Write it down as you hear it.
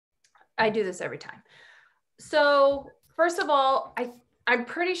I do this every time. So first of all, I'm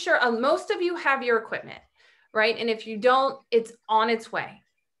pretty sure most of you have your equipment, right? And if you don't, it's on its way.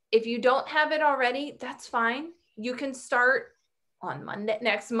 If you don't have it already, that's fine. You can start on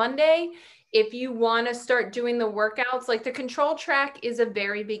next Monday. If you want to start doing the workouts, like the control track is a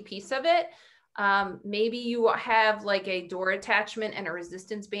very big piece of it. Maybe you have like a door attachment and a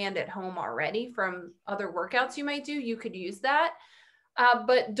resistance band at home already from other workouts you might do. You could use that.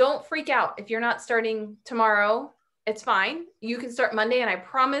 But don't freak out. If you're not starting tomorrow, it's fine. You can start Monday, and I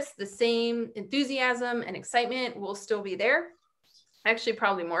promise the same enthusiasm and excitement will still be there. Actually,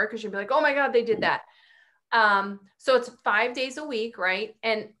 probably more, because you'll be like, oh my God, they did that. So it's 5 days a week, right?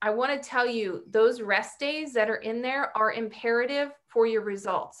 And I want to tell you, those rest days that are in there are imperative for your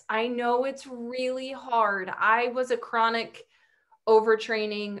results. I know it's really hard. I was a chronic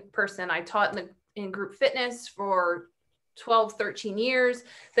overtraining person. I taught in group fitness for 12, 13 years.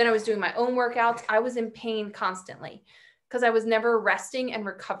 Then I was doing my own workouts. I was in pain constantly because I was never resting and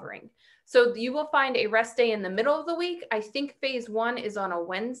recovering. So you will find a rest day in the middle of the week. I think phase 1 is on a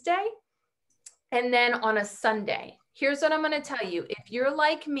Wednesday and then on a Sunday. Here's what I'm going to tell you. If you're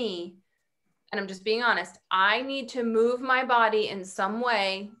like me, and I'm just being honest, I need to move my body in some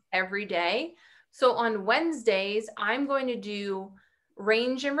way every day. So on Wednesdays, I'm going to do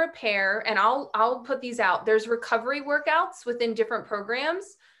range and repair, and I'll put these out. There's recovery workouts within different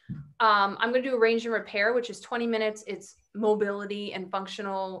programs. I'm going to do a range and repair, which is 20 minutes. It's mobility and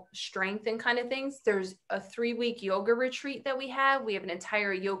functional strength and kind of things. There's a 3-week yoga retreat that we have. We have an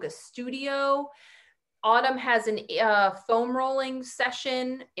entire yoga studio. Autumn has an foam rolling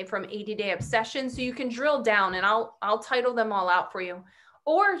session from 80 Day Obsession. So you can drill down, and I'll title them all out for you.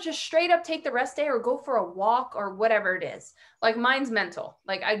 Or just straight up take the rest day or go for a walk or whatever it is. Like mine's mental.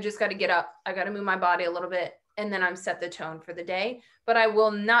 Like I just got to get up. I got to move my body a little bit, and then I'm set the tone for the day. But I will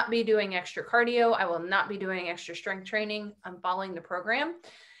not be doing extra cardio. I will not be doing extra strength training. I'm following the program.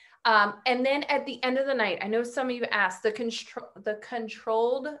 And then at the end of the night, I know some of you asked the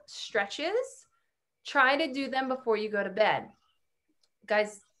controlled stretches. Try to do them before you go to bed.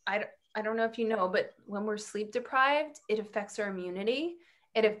 Guys, I don't know if you know, but when we're sleep deprived, it affects our immunity.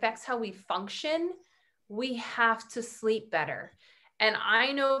 It affects how we function. We have to sleep better. And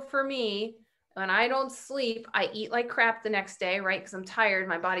I know for me, when I don't sleep, I eat like crap the next day, right? Because I'm tired,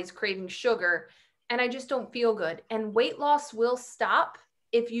 my body's craving sugar, and I just don't feel good. And weight loss will stop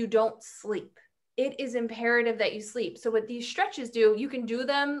if you don't sleep. It is imperative that you sleep. So what these stretches do, you can do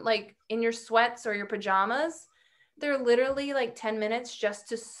them like in your sweats or your pajamas. They're literally like 10 minutes just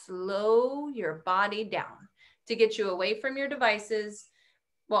to slow your body down, to get you away from your devices.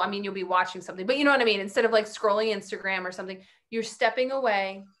 Well, I mean, you'll be watching something, but you know what I mean? Instead of like scrolling Instagram or something, you're stepping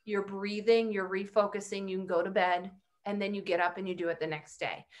away, you're breathing, you're refocusing, you can go to bed, and then you get up and you do it the next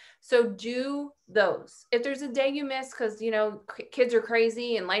day. So do those. If there's a day you miss because, you know, kids are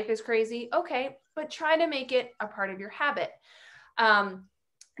crazy and life is crazy, okay, but try to make it a part of your habit.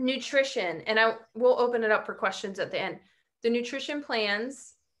 Nutrition, and I will open it up for questions at the end. The nutrition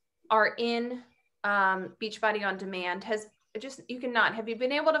plans are in Beachbody On Demand. Have you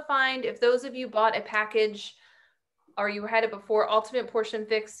been able to find, if those of you bought a package or you had it before, Ultimate Portion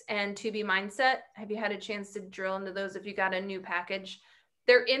Fix and 2B Mindset, have you had a chance to drill into those if you got a new package?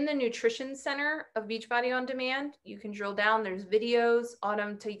 They're in the nutrition center of Beachbody On Demand. You can drill down. There's videos.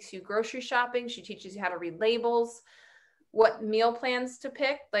 Autumn takes you grocery shopping. She teaches you how to read labels, what meal plans to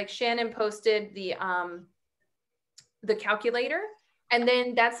pick. Like Shannon posted the calculator. And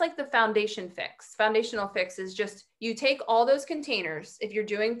then that's like the foundation fix. Foundational fix is just, you take all those containers if you're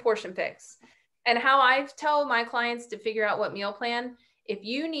doing portion fix. And how I tell my clients to figure out what meal plan, if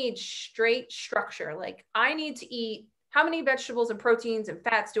you need straight structure, like I need to eat, how many vegetables and proteins and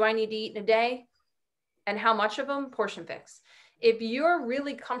fats do I need to eat in a day? And how much of them? Portion fix. If you're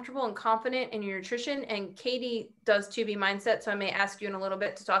really comfortable and confident in your nutrition, and Katie does 2B Mindset, so I may ask you in a little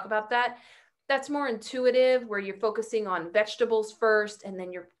bit to talk about that. That's more intuitive, where you're focusing on vegetables first, and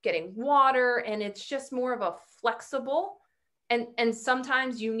then you're getting water, and it's just more of a flexible. And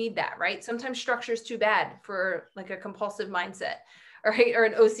sometimes you need that, right? Sometimes structure is too bad for like a compulsive mindset, right? Or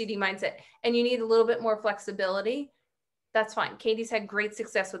an OCD mindset, and you need a little bit more flexibility. That's fine. Katie's had great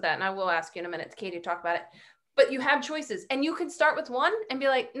success with that. And I will ask you in a minute, Katie, to talk about it. But you have choices, and you can start with one and be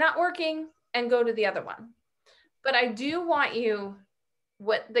like, not working, and go to the other one. But I do want you,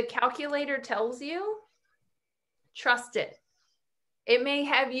 what the calculator tells you, trust it. It may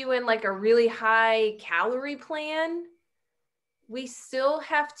have you in like a really high calorie plan. We still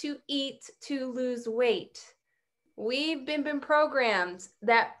have to eat to lose weight. We've been programmed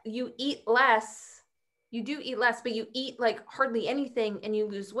that you eat less. You do eat less, but you eat like hardly anything and you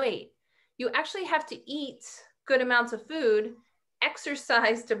lose weight. You actually have to eat good amounts of food,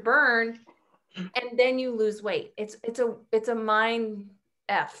 exercise to burn, and then you lose weight. It's a mind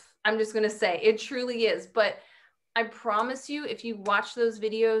F. I'm just going to say it truly is. But I promise you, if you watch those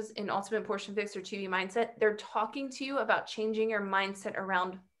videos in Ultimate Portion Fix or 2D Mindset, they're talking to you about changing your mindset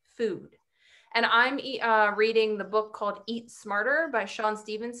around food. And I'm reading the book called Eat Smarter by Sean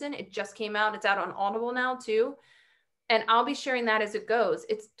Stevenson. It just came out. It's out on Audible now too. And I'll be sharing that as it goes.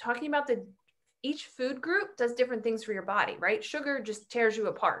 It's talking about each food group does different things for your body, right? Sugar just tears you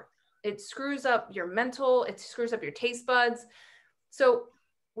apart. It screws up your mental, it screws up your taste buds. So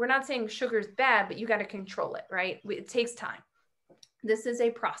we're not saying sugar is bad, but you got to control it, right? It takes time. This is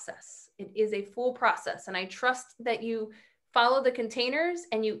a process. It is a full process. And I trust that you follow the containers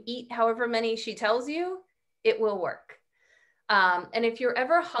and you eat however many she tells you, it will work. And if you're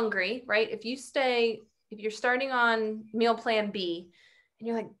ever hungry, right? If you're starting on meal plan B and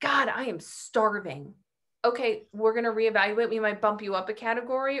you're like, God, I am starving. Okay, we're going to reevaluate. We might bump you up a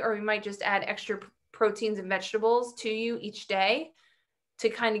category, or we might just add extra proteins and vegetables to you each day to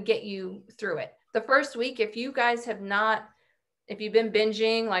kind of get you through it. The first week, if you guys have not, if you've been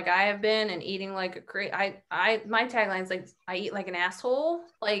binging like I have been and eating like a crazy, my tagline is like, I eat like an asshole.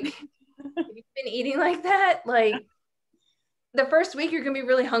 Like, if you've been eating like that, like the first week, you're going to be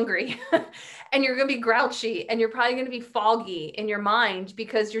really hungry and you're going to be grouchy and you're probably going to be foggy in your mind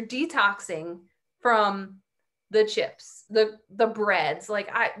because you're detoxing from the chips, the breads, like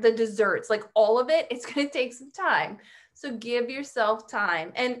the desserts, like all of it. It's going to take some time. So give yourself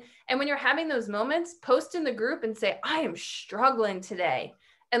time. And when you're having those moments, post in the group and say, I am struggling today.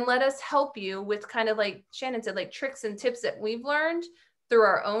 And let us help you with kind of like Shannon said, like tricks and tips that we've learned through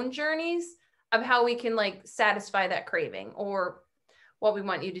our own journeys of how we can like satisfy that craving or what we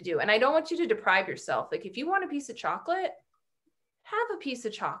want you to do. And I don't want you to deprive yourself. Like if you want a piece of chocolate, have a piece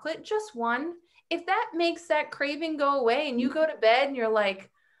of chocolate, just one. If that makes that craving go away and you go to bed and you're like,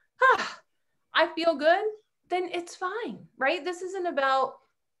 I feel good, then it's fine, right? This isn't about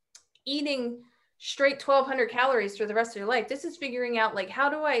eating straight 1,200 calories for the rest of your life. This is figuring out like, how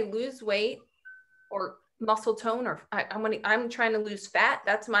do I lose weight or muscle tone, or I'm trying to lose fat.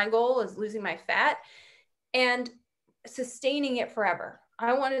 That's my goal, is losing my fat and sustaining it forever.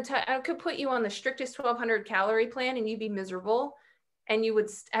 I could put you on the strictest 1,200 calorie plan and you'd be miserable. And you would,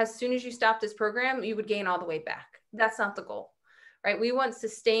 as soon as you stop this program, you would gain all the weight back. That's not the goal, right? We want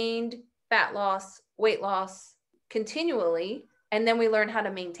sustained fat loss, weight loss continually, and then we learn how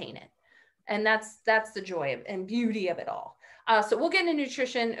to maintain it. And that's the joy and beauty of it all. So we'll get into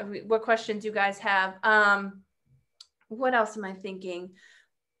nutrition. What questions you guys have? What else am I thinking?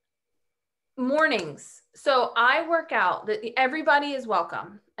 Mornings. So I work out. Everybody is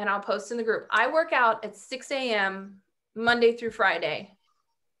welcome, and I'll post in the group. I work out at 6 a.m. Monday through Friday,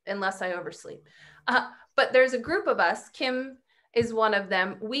 unless I oversleep. But there's a group of us. Kim is one of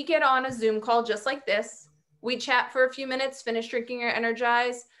them. We get on a Zoom call just like this. We chat for a few minutes, finish drinking our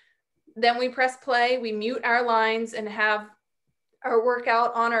Energize. Then we press play. We mute our lines and have our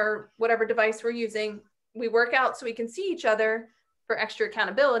workout on our whatever device we're using. We work out so we can see each other for extra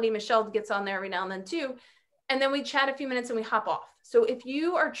accountability. Michelle gets on there every now and then too. And then we chat a few minutes and we hop off. So if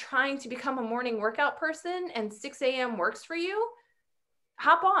you are trying to become a morning workout person and 6 a.m. works for you,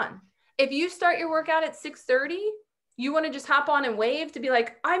 hop on. If you start your workout at 6:30, you want to just hop on and wave to be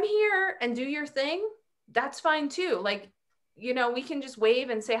like, I'm here, and do your thing, that's fine too. Like, you know, we can just wave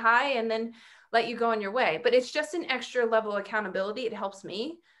and say hi and then let you go on your way. But it's just an extra level of accountability. It helps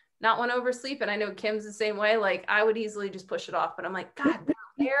me not want to oversleep. And I know Kim's the same way. Like I would easily just push it off, but I'm like, God,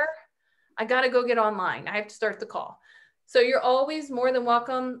 there, I got to go get online. I have to start the call. So you're always more than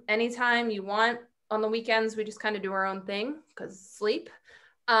welcome anytime you want. On the weekends, we just kind of do our own thing because sleep.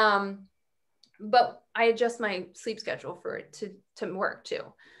 But I adjust my sleep schedule for it to work too.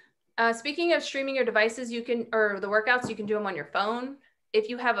 Speaking of streaming your devices, or the workouts, you can do them on your phone. If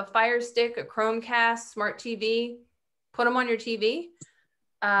you have a Fire Stick, a Chromecast, smart TV, put them on your TV,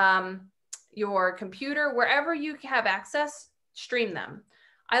 your computer, wherever you have access, stream them.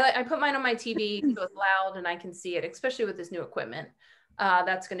 I put mine on my TV so it's loud and I can see it, especially with this new equipment.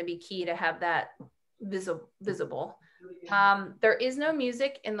 That's going to be key to have that visible. There is no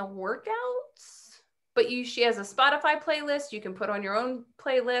music in the workouts, but she has a Spotify playlist. You can put on your own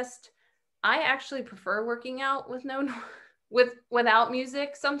playlist. I actually prefer working out without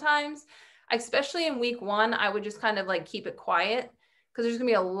music sometimes, especially in week 1. I would just kind of like keep it quiet because there's gonna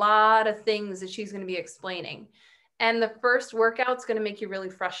be a lot of things that she's gonna be explaining. And the first workout's gonna make you really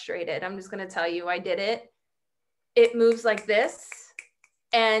frustrated. I'm just gonna tell you, I did it. It moves like this.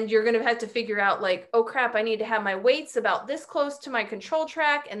 And you're going to have to figure out like, oh crap, I need to have my weights about this close to my control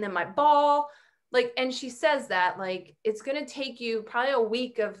track and then my ball. Like, and she says that like, it's going to take you probably a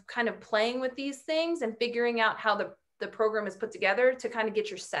week of kind of playing with these things and figuring out how the program is put together to kind of get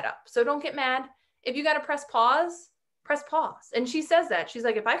your setup. So don't get mad. If you got to press pause. And she says that. She's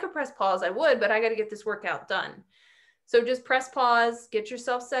like, if I could press pause, I would, but I got to get this workout done. So just press pause, get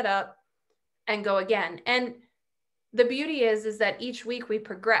yourself set up and go again. And the beauty is that each week we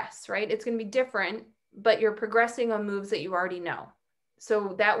progress, right? It's going to be different, but you're progressing on moves that you already know.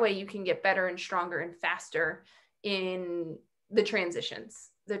 So that way you can get better and stronger and faster in the transitions.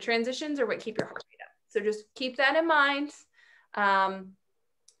 The transitions are what keep your heart rate up. So just keep that in mind.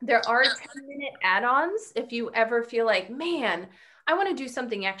 There are 10-minute add-ons. If you ever feel like, man, I want to do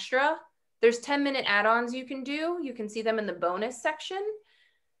something extra, there's 10-minute add-ons you can do. You can see them in the bonus section.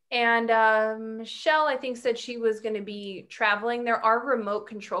 And Michelle, I think, said she was going to be traveling. There are remote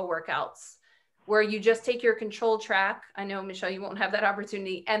control workouts where you just take your control track. I know, Michelle, you won't have that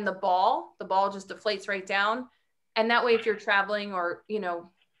opportunity. And the ball just deflates right down. And that way, if you're traveling or, you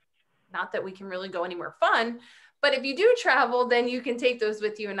know, not that we can really go anywhere fun, but if you do travel, then you can take those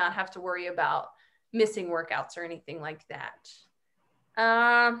with you and not have to worry about missing workouts or anything like that.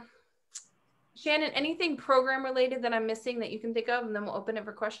 Shannon, anything program related that I'm missing that you can think of? And then we'll open it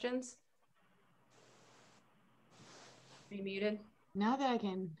for questions. Are you muted? Now that I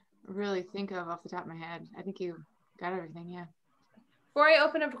can really think of off the top of my head, I think you got everything, yeah. Before I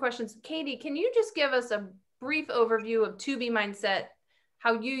open up for questions, Katie, can you just give us a brief overview of 2B Mindset,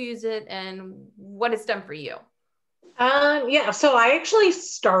 how you use it and what it's done for you? Yeah, so I actually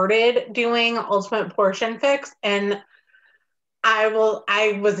started doing Ultimate Portion Fix and I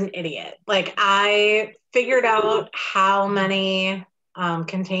was an idiot. Like I figured out how many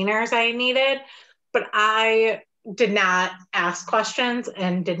containers I needed, but I did not ask questions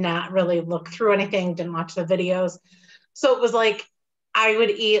and did not really look through anything, didn't watch the videos. So it was like, I would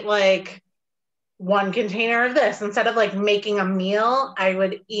eat like one container of this instead of like making a meal. I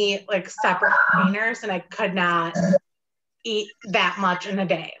would eat like separate containers and I could not eat that much in a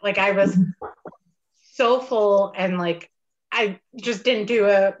day. Like I was so full and like I just didn't do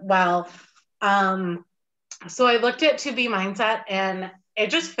it well. So I looked at 2B Mindset and it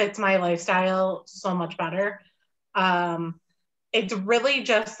just fits my lifestyle so much better. It's really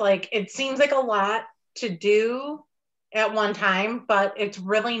just like, it seems like a lot to do at one time, but it's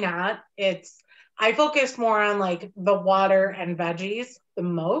really not. I focus more on like the water and veggies the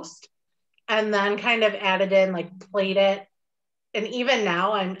most, and then kind of added in like plate it. And even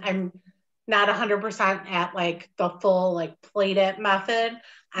now I'm not 100% at like the full like plate it method.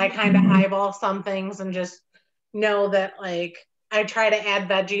 I kind of eyeball some things and just know that like I try to add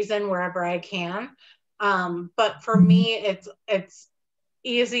veggies in wherever I can. But for me, it's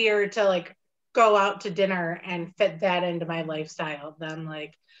easier to like go out to dinner and fit that into my lifestyle than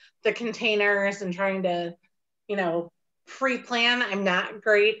like the containers and trying to, you know, pre-plan. I'm not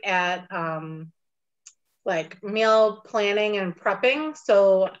great at like meal planning and prepping.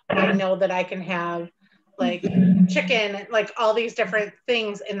 So I know that I can have like chicken, like all these different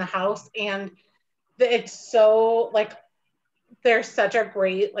things in the house. And it's so like, there's such a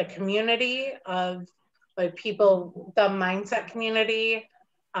great like community of like people, the mindset community.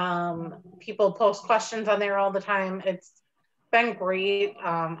 People post questions on there all the time. It's been great.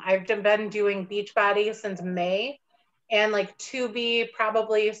 I've been doing Beachbody since May and like 2B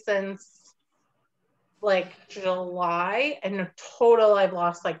probably since like July, and in total I've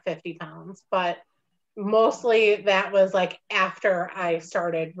lost like 50 pounds, but mostly that was like after I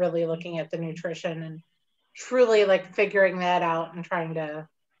started really looking at the nutrition and truly like figuring that out and trying to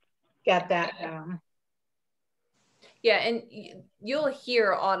get that down. Yeah, and you'll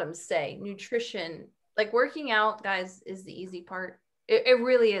hear Autumn say nutrition, like working out, guys, is the easy part. It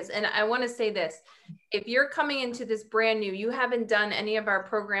really is. And I want to say this, if you're coming into this brand new, you haven't done any of our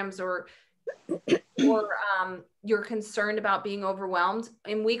programs or you're concerned about being overwhelmed,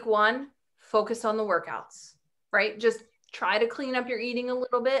 in week 1, focus on the workouts, right? Just try to clean up your eating a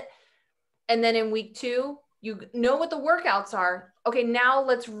little bit. And then in week 2, you know what the workouts are. Okay, now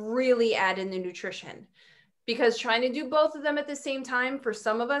let's really add in the nutrition, because trying to do both of them at the same time for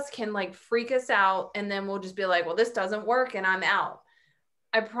some of us can like freak us out. And then we'll just be like, well, this doesn't work and I'm out.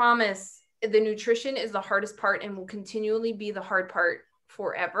 I promise the nutrition is the hardest part and will continually be the hard part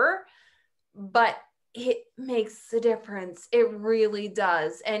forever. But it makes the difference. It really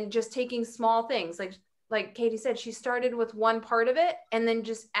does. And just taking small things, like Katie said, she started with one part of it and then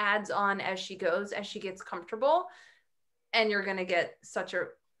just adds on as she goes, as she gets comfortable. And you're going to get such a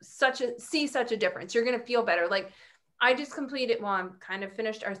difference. You're going to feel better. Like I just completed, well, I'm kind of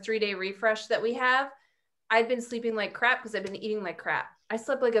finished our 3-day refresh that we have. I've been sleeping like crap because I've been eating like crap. I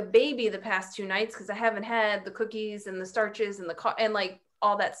slept like a baby the past 2 nights because I haven't had the cookies and the starches and and like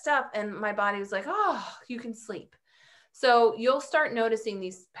all that stuff. And my body was like, oh, you can sleep. So you'll start noticing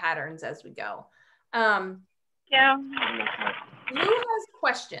these patterns as we go. Yeah. Who has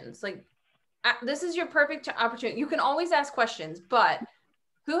questions? Like, this is your perfect opportunity. You can always ask questions, but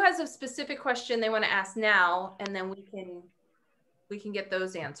who has a specific question they want to ask now? And then we can get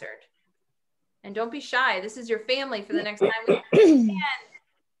those answered. And don't be shy. This is your family for the next time. And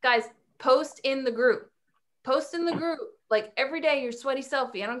guys, post in the group. Post in the group. Like every day, your sweaty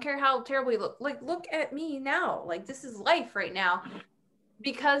selfie. I don't care how terrible you look. Like, look at me now. Like, this is life right now.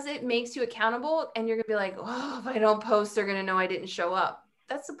 Because it makes you accountable, and you're going to be like, oh, if I don't post, they're going to know I didn't show up.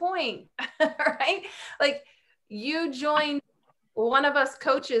 That's the point, right? Like, you joined one of us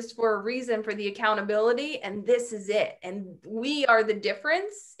coaches for a reason, for the accountability, and this is it. And we are the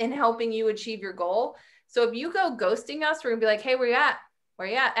difference in helping you achieve your goal. So if you go ghosting us, we're gonna be like, hey, where you at? Where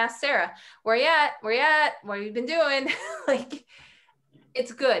you at? Ask Sarah. Where you at? Where you at? What have you been doing? Like,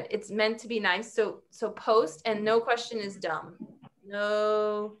 it's good. It's meant to be nice. So post, and no question is dumb.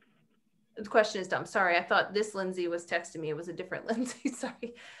 No question is dumb. Sorry, I thought this Lindsay was texting me. It was a different Lindsay.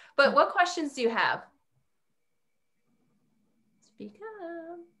 Sorry. But what questions do you have? Speak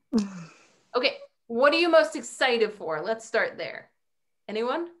up. Okay, what are you most excited for? Let's start there.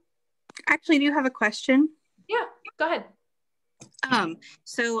 Anyone? Actually, do you have a question? Yeah, go ahead.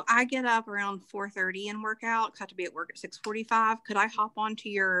 So I get up around 4:30 and work out. I have to be at work at 6:45. Could I hop onto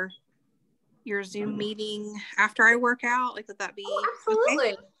your Zoom meeting after I work out? Like, would that be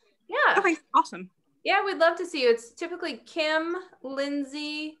absolutely? Okay? Yeah. Okay, awesome. Yeah, we'd love to see you. It's typically Kim,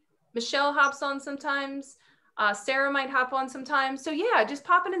 Lindsay, Michelle hops on sometimes. Sarah might hop on sometimes. So yeah, just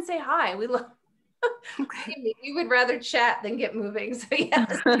pop in and say hi. We love. Okay. We would rather chat than get moving. So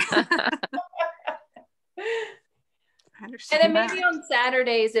yes. And then maybe on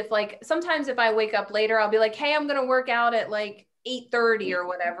Saturdays, if like, sometimes if I wake up later, I'll be like, hey, I'm going to work out at like 8:30 or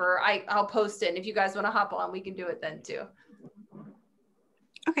whatever. I'll post it. And if you guys want to hop on, we can do it then too.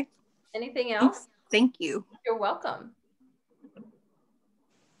 Okay. Anything else? Thank you. You're welcome.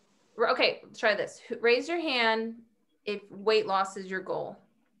 Okay, let's try this. Raise your hand if weight loss is your goal.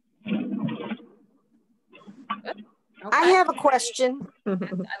 Okay. I have a question. I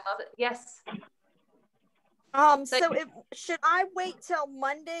love it. Yes. So should I wait till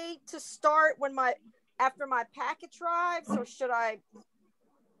Monday to start after my package arrives, or should I,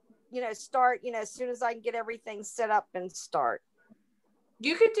 start, as soon as I can get everything set up and start?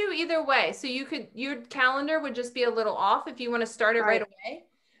 You could do either way. So your calendar would just be a little off if you want to start it right away.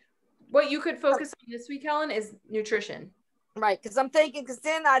 What you could focus on this week, Helen, is nutrition. Right. Because I'm thinking,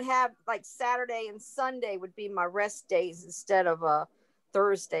 then I'd have like Saturday and Sunday would be my rest days instead of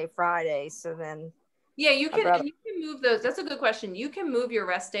Thursday, Friday. So then. Yeah, you can move those. That's a good question. You can move your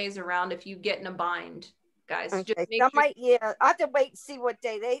rest days around if you get in a bind, guys. Okay. Just make sure. I have to wait and see what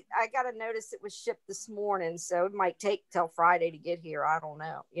day I got a notice it was shipped this morning. So it might take till Friday to get here. I don't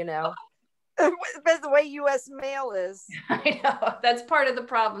know, That's the way U.S. mail is. I know. That's part of the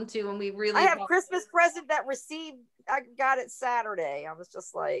problem too. When we really I have Christmas present that I got it Saturday. I was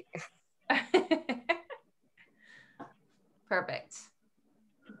just like. Perfect.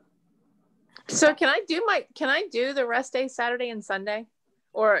 So can I do the rest day Saturday and Sunday,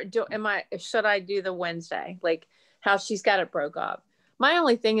 or should I do the Wednesday, like how she's got it broke up? My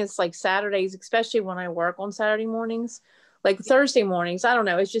only thing is like Saturdays, especially when I work on Saturday mornings, like Thursday mornings, I don't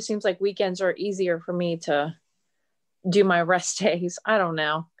know. It just seems like weekends are easier for me to do my rest days. I don't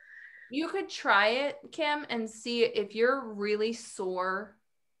know. You could try it, Kim, and see if you're really sore,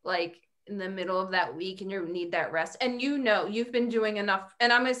 like in the middle of that week, and you need that rest. And you've been doing enough.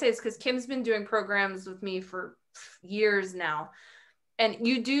 And I'm going to say this because Kim's been doing programs with me for years now. And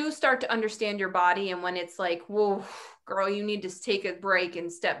you do start to understand your body. And when it's like, whoa, girl, you need to take a break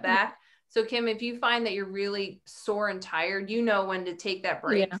and step back. So Kim, if you find that you're really sore and tired, you know when to take that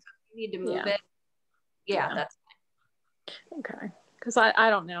break. Yeah. So you need to move it. Yeah, that's fine. Okay. Because I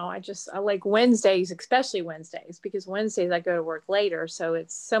don't know. I like Wednesdays, especially Wednesdays, because Wednesdays I go to work later. So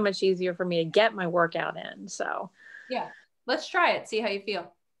it's so much easier for me to get my workout in. So yeah, let's try it. See how you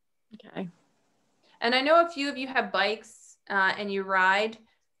feel. Okay. And I know a few of you have bikes and you ride.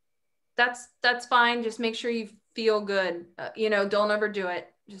 That's fine. Just make sure you feel good. Don't overdo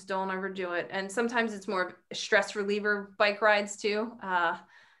it. Just don't overdo it. And sometimes it's more stress reliever bike rides too,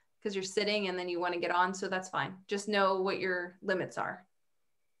 because you're sitting and then you want to get on. So that's fine. Just know what your limits are.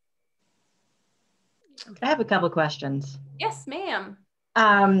 I have a couple of questions. Yes, ma'am.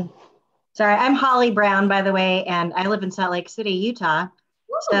 Sorry, I'm Holly Brown, by the way, and I live in Salt Lake City, Utah.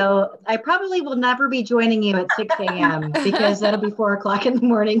 So I probably will never be joining you at 6 a.m. because that'll be 4 o'clock in the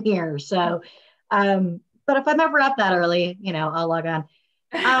morning here. So, but if I'm ever up that early, I'll log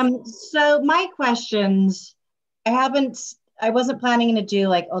on. So my questions, I wasn't planning to do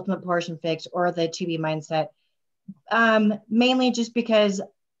like Ultimate Portion Fix or the 2B Mindset, mainly just because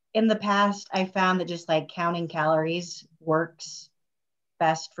in the past I found that just like counting calories works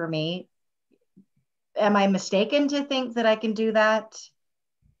best for me. Am I mistaken to think that I can do that?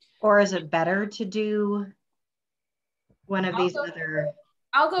 Or is it better to do one of these other?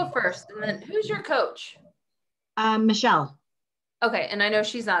 I'll go first. And then who's your coach? Michelle. Okay. And I know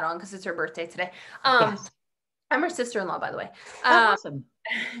she's not on because it's her birthday today. Yes. I'm her sister-in-law, by the way. Awesome.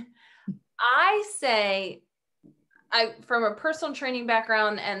 I say, from a personal training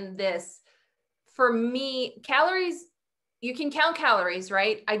background and this, for me, calories, you can count calories,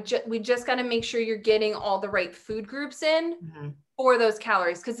 right? We just got to make sure you're getting all the right food groups in for those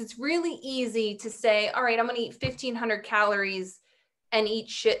calories. Because it's really easy to say, all right, I'm going to eat 1,500 calories and eat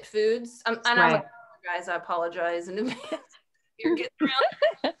shit foods. And I'm like, guys, I apologize in advance. You're getting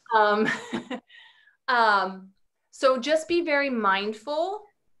around. So just be very mindful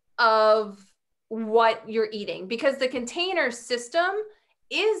of what you're eating, because the container system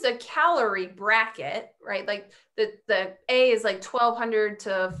is a calorie bracket, right? Like the A is like 1,200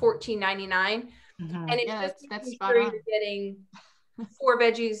 to 1,499. And it's just sure you're getting 4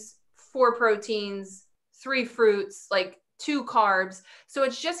 veggies, 4 proteins, 3 fruits, like 2 carbs. So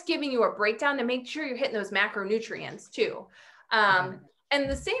it's just giving you a breakdown to make sure you're hitting those macronutrients too. And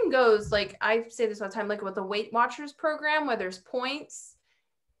the same goes, like I say this all the time, like with the Weight Watchers program, where there's points.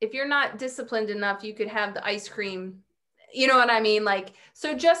 If you're not disciplined enough, you could have the ice cream. You know what I mean? Like,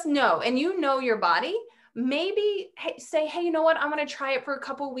 so just know, and your body, maybe say, hey, you know what? I'm going to try it for a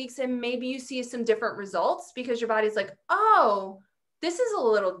couple of weeks and maybe you see some different results because your body's like, oh, this is a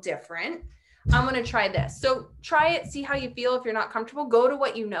little different. I'm going to try this. So try it, see how you feel. If you're not comfortable, go to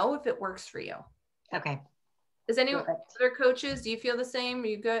what you know, if it works for you. Okay. Does anyone, other coaches, do you feel the same? Are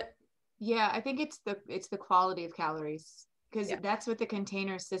you good? Yeah, I think it's the quality of calories. Because that's what the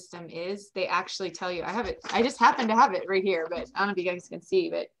container system is. They actually tell you, I just happen to have it right here, but I don't know if you guys can see,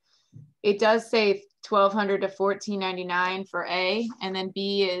 but it does say 1,200 to 1,499 for A, and then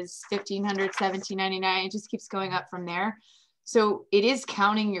B is 1,500, 1,799. It just keeps going up from there. So it is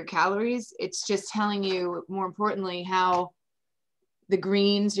counting your calories. It's just telling you, more importantly, how the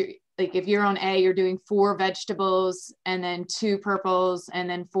greens, like if you're on A, you're doing 4 vegetables and then 2 purples and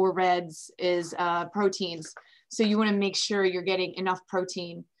then 4 reds is proteins. So you want to make sure you're getting enough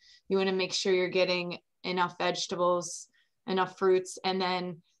protein. You want to make sure you're getting enough vegetables, enough fruits. And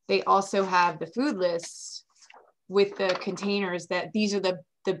then they also have the food lists with the containers that these are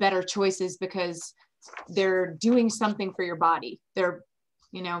the better choices because they're doing something for your body. They're,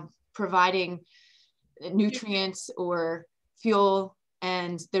 providing nutrients or fuel,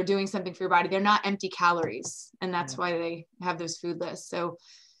 and they're doing something for your body. They're not empty calories. And that's why they have those food lists. So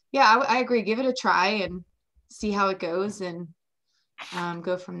yeah, I agree. Give it a try and see how it goes and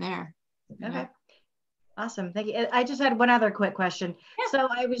go from there. Okay. Awesome. Thank you. I just had one other quick question. So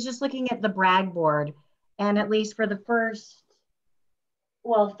I was just looking at the brag board, and at least for the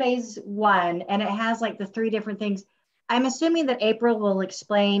phase 1, and it has like the 3 different things. I'm assuming that April will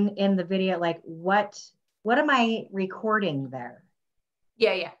explain in the video, like what am I recording there?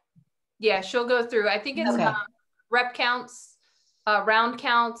 Yeah. She'll go through. I think it's rep counts, round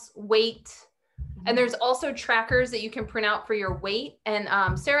counts, weight. And there's also trackers that you can print out for your weight. And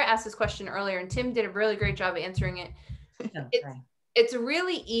Sarah asked this question earlier, and Tim did a really great job of answering it. It's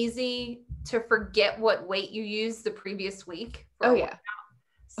really easy to forget what weight you used the previous week.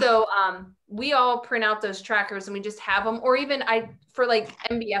 So we all print out those trackers and we just have them. Or even for like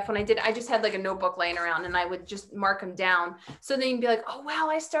MBF, when I just had like a notebook laying around and I would just mark them down. So then you'd be like, oh, wow,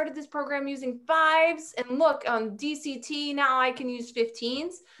 I started this program using 5s. And look, on DCT, now I can use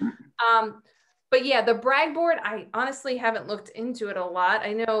 15s. But yeah, the brag board, I honestly haven't looked into it a lot.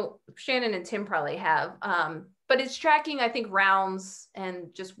 I know Shannon and Tim probably have, but it's tracking, I think, rounds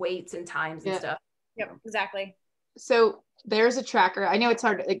and just weights and times and stuff. Yep, exactly. So there's a tracker. I know it's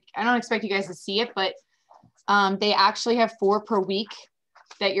hard. Like, I don't expect you guys to see it, but they actually have 4 per week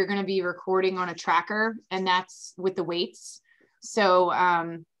that you're going to be recording on a tracker, and that's with the weights. So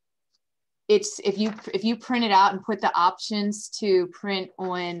it's if you print it out and put the options to print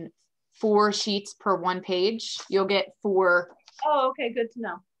on 4 sheets per 1 page, you'll get 4. Oh, okay. Good to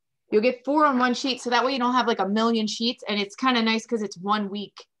know. You'll get 4 on 1 sheet. So that way you don't have like a million sheets, and it's kind of nice because it's 1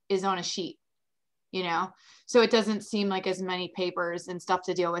 week is on a sheet, so it doesn't seem like as many papers and stuff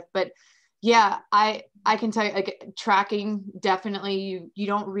to deal with. But Yeah, I can tell you, like, tracking, definitely you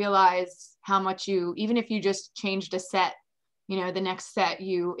don't realize how much even if you just changed a set, the next set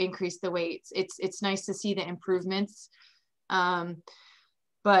you increase the weights. It's nice to see the improvements.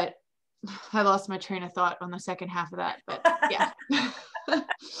 But I lost my train of thought on the second half of that, but yeah.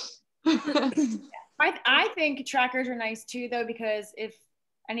 I think trackers are nice too, though, because if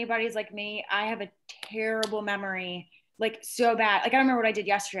anybody's like me, I have a terrible memory, like so bad. Like I don't remember what I did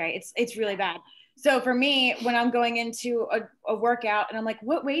yesterday. It's really bad. So for me, when I'm going into a workout and I'm like,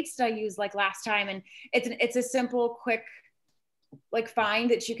 what weights did I use like last time? And it's a simple, quick, like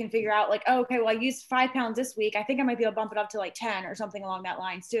find that you can figure out like, oh, okay, well, I used 5 pounds this week. I think I might be able to bump it up to like 10 or something along that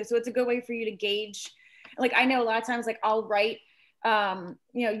lines too. So it's a good way for you to gauge. Like I know a lot of times, like I'll write,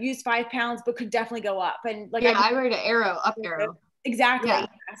 use 5 pounds, but could definitely go up. And like, I write an arrow, up arrow. Exactly. Yeah.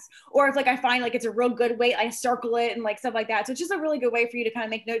 Yes. Or if like I find like it's a real good weight, I circle it and like stuff like that. So it's just a really good way for you to kind of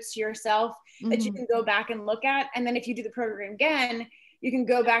make notes to yourself that you can go back and look at. And then if you do the program again, you can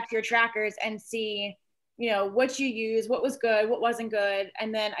go back to your trackers and see, what you use, what was good, what wasn't good.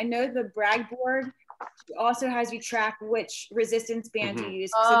 And then I know the brag board also has you track which resistance band you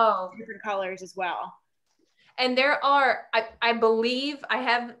use. Different colors as well. And there are, I believe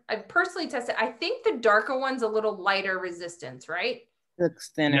I personally tested, I think the darker one's a little lighter resistance, right? Looks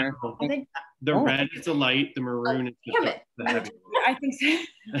thinner. No. I think the red is a light, the maroon is the heavy. I think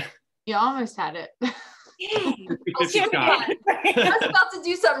so. You almost had it. I was about to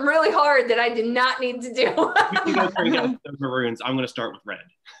do something really hard that I did not need to do. We can go straight down to the maroons. I'm going to start with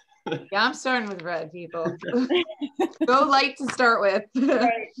red. Yeah, I'm starting with red, people. Go light to start with.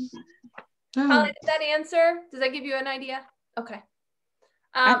 Right. Holly, did that answer? Does that give you an idea? Okay.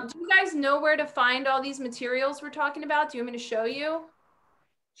 Do you guys know where to find all these materials we're talking about? Do you want me to show you?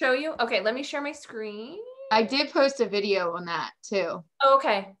 Okay, let me share my screen. I did post a video on that too. Oh,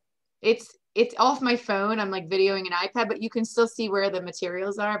 okay. It's off my phone. I'm like videoing an iPad, but you can still see where the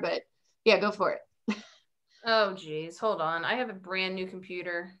materials are. But yeah, go for it. Oh, geez. Hold on. I have a brand new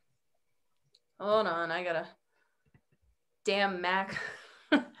computer. Hold on. I got a damn Mac.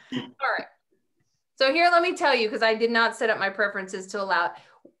 All right. So here, let me tell you, because I did not set up my preferences to allow it.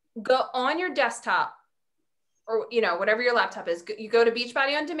 Go on your desktop or, whatever your laptop is. You go to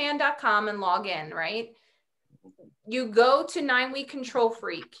beachbodyondemand.com and log in, right? You go to 9-week control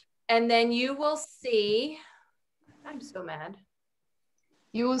freak, and then you will see, I'm so mad.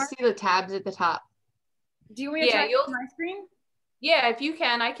 You will see the tabs at the top. Do you want me to try my screen? Yeah, if you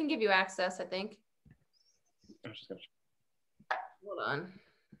can, I can give you access, I think. Hold on.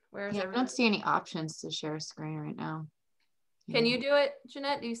 Where's I don't see any options to share a screen right now. Can you do it,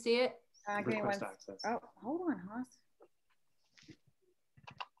 Jeanette? Do you see it? Request access. Oh, hold on, Haas.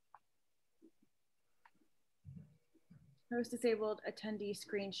 Host disabled attendee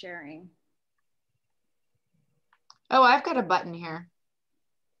screen sharing. Oh, I've got a button here.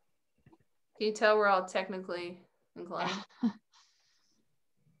 Can you tell we're all technically inclined?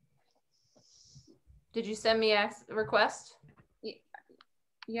 Did you send me a request?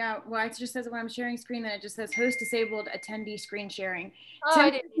 Yeah, well, it just says when I'm sharing screen, then it just says host disabled attendee screen sharing. Oh, I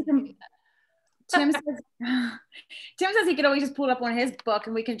didn't. Tim says he could always just pull it up on his book,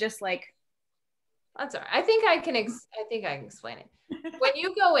 and we can just like. That's all right. I think I can explain it. When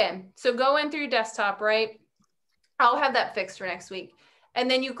you go in, so go in through your desktop, right? I'll have that fixed for next week. And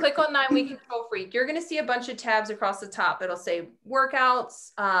then you click on 9-week control freak. You're going to see a bunch of tabs across the top. It'll say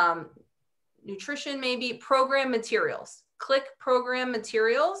workouts, nutrition, maybe program materials. Click program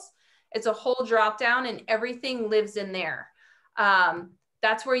materials. It's a whole drop down and everything lives in there.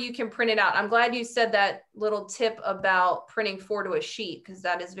 That's where you can print it out. I'm glad you said that little tip about printing 4 to a sheet, because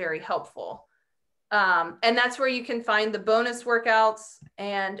that is very helpful. And that's where you can find the bonus workouts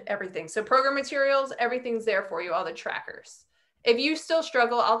and everything. So program materials, everything's there for you, all the trackers. If you still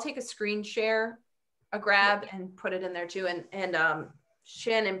struggle, I'll take a screen share, a grab, and put it in there too. And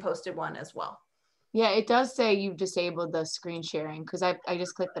Shannon posted one as well. Yeah, it does say you've disabled the screen sharing, because I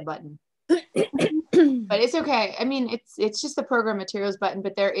just clicked the button. But it's okay. I mean, it's just the program materials button,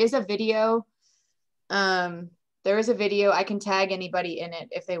 but there is a video. There is a video. I can tag anybody in it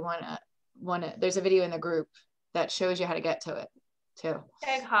if they want to. There's a video in the group that shows you how to get to it too.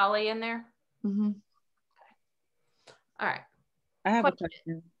 Tag Holly in there. Mm-hmm. Okay. All right. I have a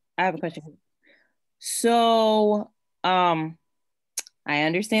question. So, I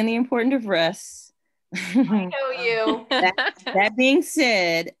understand the importance of rest. I know you. That being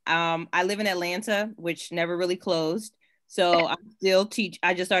said, I live in Atlanta, which never really closed. So I still teach.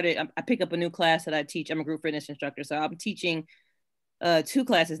 I just started, I pick up a new class that I teach. I'm a group fitness instructor. So I'm teaching 2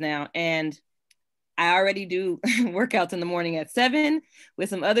 classes now. And I already do workouts in the morning at 7 with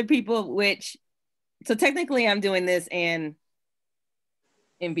some other people, so technically I'm doing this and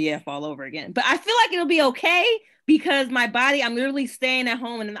MBF all over again. But I feel like it'll be okay because my body, I'm literally staying at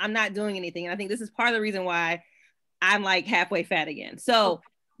home and I'm not doing anything. And I think this is part of the reason why I'm like halfway fat again. So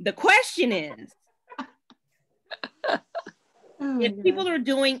the question is, if people are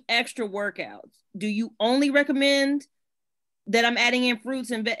doing extra workouts, do you only recommend that I'm adding in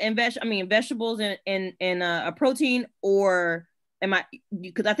fruits and vegetables and a protein, or am I?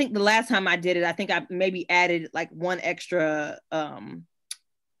 Because I think the last time I did it, I think I maybe added like one extra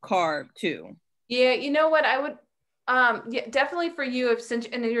carb too. Yeah, you know what? I would yeah, definitely for you,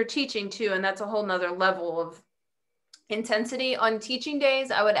 and you're teaching too, and that's a whole nother level of intensity. On teaching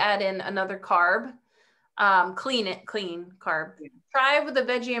days, I would add in another carb. Clean carb. Try with a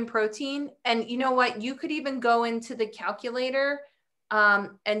veggie and protein. And you know what? You could even go into the calculator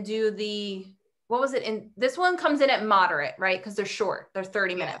and do what was it? And this one comes in at moderate, right? Because they're short. They're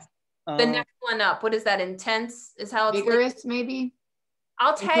 30 minutes. The next one up, what is that? Intense is how it's vigorous, maybe.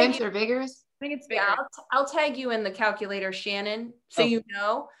 I'll tag intense you. Or vigorous? I think it's vigorous. Yeah, I'll tag you in the calculator, Shannon, so you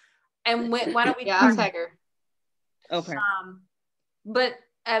know. And why don't we? Yeah, I'll tag her. Okay. But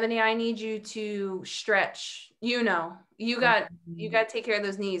Ebony, I need you to stretch. You got to take care of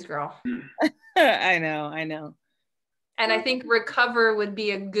those knees, girl. I know. And I think recover would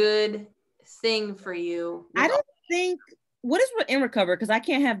be a good thing for you. I don't think, what is in recover? Because I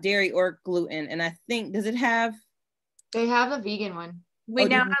can't have dairy or gluten. And I think, they have a vegan one. We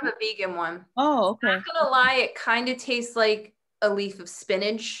now have a vegan one. Oh, okay. I'm not gonna lie, it kind of tastes like a leaf of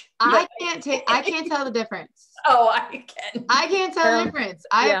spinach. I can't tell the difference. Oh, I can. I can't tell the difference.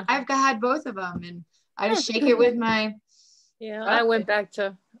 I've had both of them, and I just shake it with my. Yeah, I went back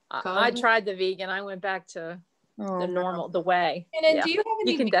to. I tried the vegan. I went back to the normal, the way. And then, do you have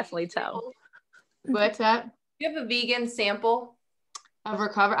any? You can definitely tell. What's that? Do you have a vegan sample of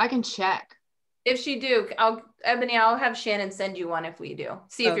recover? I can check. If you do, Ebony, I'll have Shannon send you one if we do.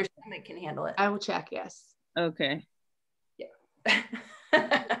 See if your stomach can handle it. I will check. Yes. Okay. Yeah.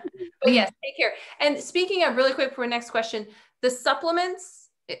 But yes, take care. And speaking of, really quick for our next question, the supplements,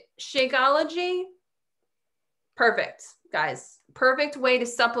 Shakeology, perfect, guys. Perfect way to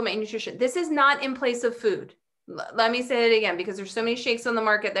supplement nutrition. This is not in place of food. Let me say it again, because there's so many shakes on the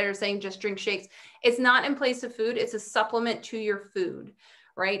market that are saying just drink shakes. It's not in place of food. It's a supplement to your food,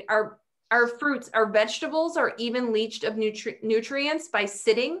 right? Our fruits, our vegetables are even leached of nutrients by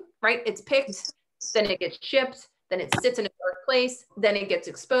sitting, right? It's picked, then it gets shipped, then it sits in a dark place, then it gets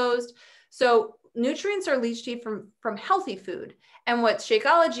exposed. So nutrients are leached from healthy food. And what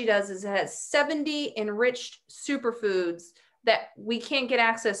Shakeology does is it has 70 enriched superfoods that we can't get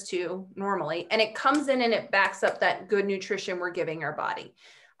access to normally. And it comes in and it backs up that good nutrition we're giving our body.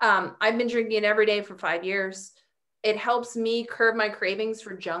 I've been drinking it every day for 5 years. It helps me curb my cravings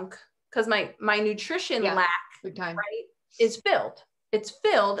for junk because my nutrition lack, right, is filled. It's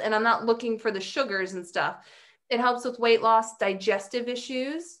filled and I'm not looking for the sugars and stuff. It helps with weight loss, digestive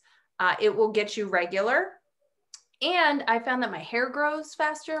issues. It will get you regular. And I found that my hair grows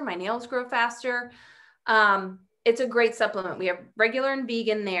faster, my nails grow faster. It's a great supplement. We have regular and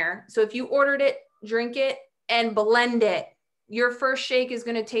vegan there. So if you ordered it, drink it and blend it, your first shake is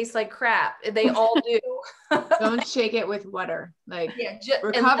going to taste like crap. They all do. Don't shake it with water. Like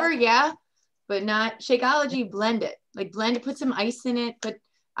recover, but not Shakeology. Blend it. Like blend it, put some ice in it. But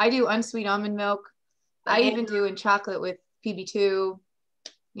I do unsweet almond milk. I even do in chocolate with PB2.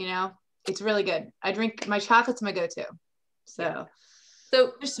 You know, it's really good. I drink my chocolate's my go-to. So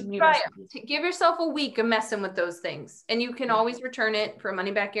just try it. Give yourself a week of messing with those things, and you can always return it for a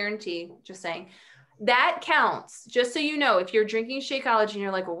money back guarantee. Just saying. That counts, just so you know, if you're drinking Shakeology and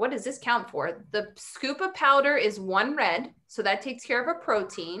you're like, well, what does this count for? The scoop of powder is 1 red. So that takes care of a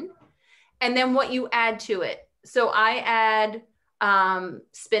protein. And then what you add to it. So I add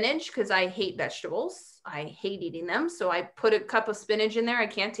spinach because I hate vegetables. I hate eating them. So I put a cup of spinach in there. I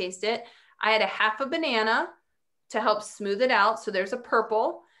can't taste it. I add a half a banana to help smooth it out. So there's a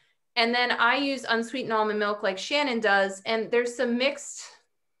purple. And then I use unsweetened almond milk like Shannon does. And there's some mixed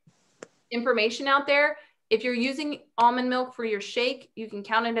information out there. If you're using almond milk for your shake, you can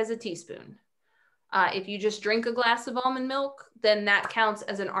count it as a teaspoon. If you just drink a glass of almond milk, then that counts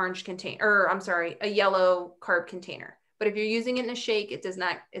as an orange container, or I'm sorry, a yellow carb container. But if you're using it in a shake, it does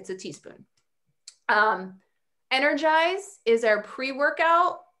not, it's a teaspoon. Energize is our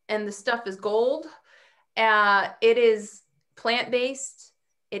pre-workout and the stuff is gold. It is plant-based.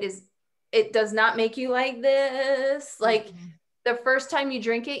 It does not make you like this. Like The first time you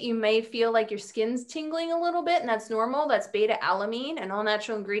drink it, you may feel like your skin's tingling a little bit, and that's normal. That's beta alanine, an all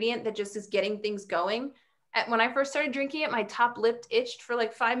natural ingredient that just is getting things going. When I first started drinking it, my top lip itched for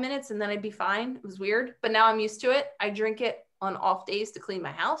like 5 minutes and then I'd be fine. It was weird, but now I'm used to it. I drink it on off days to clean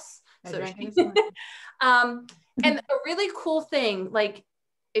my house. And a really cool thing, like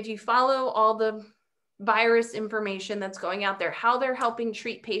if you follow all the virus information that's going out there, how they're helping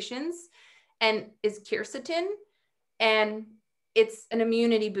treat patients, and is quercetin, and it's an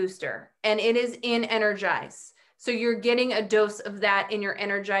immunity booster, and it is in Energize. So you're getting a dose of that in your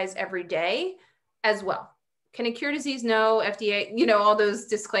Energize every day as well. Can it cure disease? No, FDA, you know, all those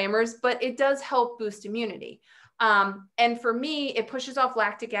disclaimers, but it does help boost immunity. And for me, it pushes off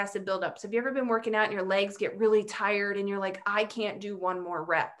lactic acid buildups. Have you ever been working out and your legs get really tired and you're like, I can't do one more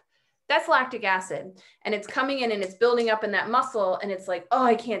rep? That's lactic acid, and it's coming in and it's building up in that muscle, and it's like, oh,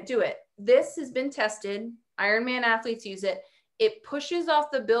 I can't do it. This has been tested. Ironman athletes use it. It pushes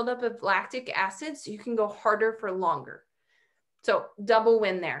off the buildup of lactic acid so you can go harder for longer. So double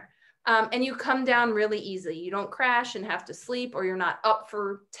win there. And you come down really easily. You don't crash and have to sleep, or you're not up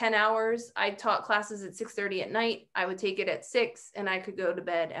for 10 hours. I taught classes at 6:30 at night. I would take it at 6 and I could go to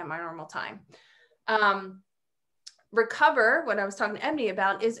bed at my normal time. Recover, what I was talking to Ebony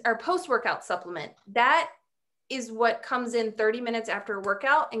about, is our post-workout supplement. That is what comes in 30 minutes after a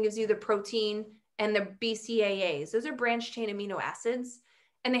workout and gives you the protein and the BCAAs. Those are branched chain amino acids,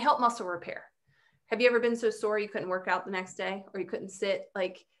 and they help muscle repair. Have you ever been so sore you couldn't work out the next day, or you couldn't sit?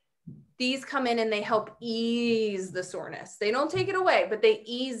 Like, these come in and they help ease the soreness. They don't take it away, but they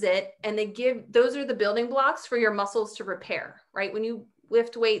ease it, and they give, those are the building blocks for your muscles to repair, right? When you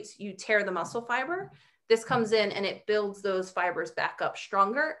lift weights, you tear the muscle fiber. This comes in and it builds those fibers back up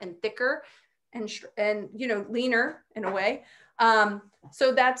stronger and thicker and you know, leaner in a way.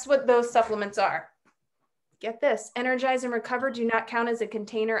 So that's what those supplements are. Get this, Energize and Recover do not count as a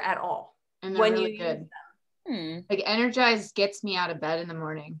container at all. And they're really good. Like Energize gets me out of bed in the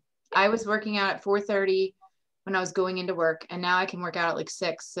morning. I was working out at 4:30 when I was going into work, and now I can work out at like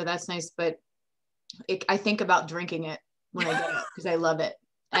 6. So that's nice. But I think about drinking it when I get up because I love it.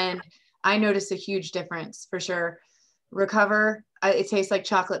 And I notice a huge difference for sure. Recover, it tastes like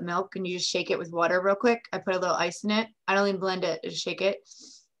chocolate milk, and you just shake it with water real quick. I put a little ice in it. I don't even blend it, just shake it.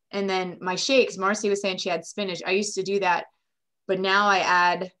 And then my shakes, Marcy was saying she had spinach. I used to do that, but now I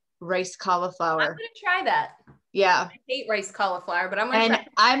add rice cauliflower. I'm gonna try that. Yeah. I hate rice cauliflower, but I'm gonna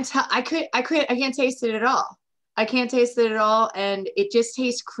try. I can't taste it at all. I can't taste it at all, and it just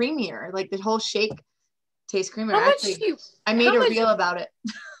tastes creamier. Like the whole shake tastes creamier. I made a reel about it.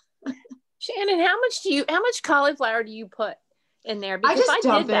 Shannon, how much cauliflower do you put in there? Because I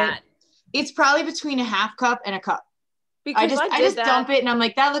dump did that. It's probably between a half cup and a cup. Because I just dump it, and I'm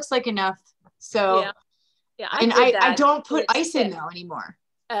like, that looks like enough. So yeah. I don't put ice in though anymore.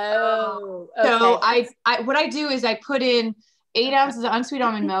 Oh, okay. So I what I do is I put in 8 ounces of unsweet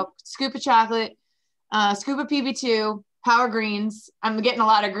almond milk, scoop of chocolate, scoop of PB2, Power Greens. I'm getting a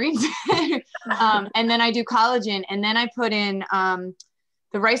lot of greens. And then I do collagen, and then I put in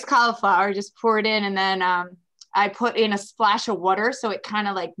the rice cauliflower, just pour it in, and then I put in a splash of water so it kind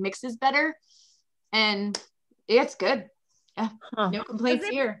of like mixes better, and it's good. Yeah, no complaints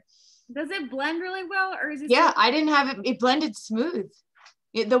here. Does it blend really well, or is it? Yeah, I didn't have it. It blended smooth.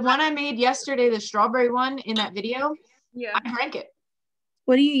 The one I made yesterday, the strawberry one in that video, I drank it.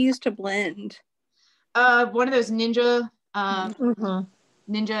 What do you use to blend? One of those Ninja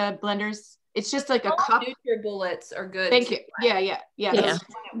blenders. It's just like a cup. NutriBullets are good. Thank you. Yeah. Those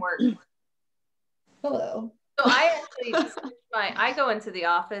work. Hello. So I actually I go into the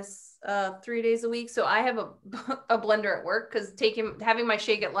office 3 days a week. So I have a blender at work because having my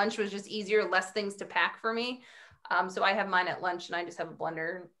shake at lunch was just easier, less things to pack for me. So I have mine at lunch, and I just have a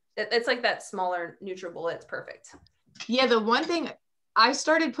blender. It's like that smaller NutriBullet. It's perfect. Yeah, the one thing, I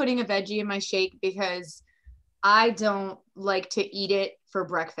started putting a veggie in my shake because I don't like to eat it for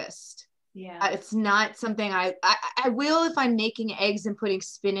breakfast. Yeah, it's not something I will if I'm making eggs and putting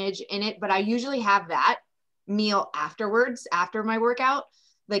spinach in it, but I usually have that meal afterwards, after my workout,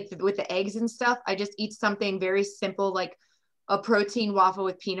 like with the eggs and stuff. I just eat something very simple, like a protein waffle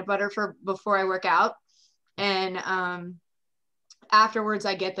with peanut butter before I work out. And afterwards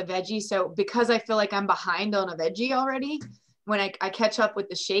I get the veggie. So because I feel like I'm behind on a veggie already, when I catch up with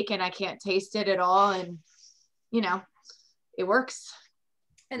the shake and I can't taste it at all, and it works.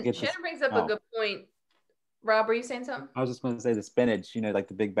 And Shannon brings up a good point. Rob, were you saying something? I was just going to say the spinach, like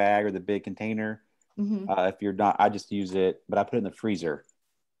the big bag or the big container. If you're not, I just use it, but I put it in the freezer.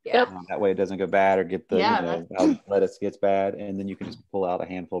 Yeah. That way it doesn't go bad or get the how lettuce gets bad, and then you can just pull out a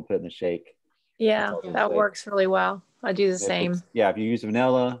handful, put it in the shake. Yeah, that works really well. I do the If same. if you use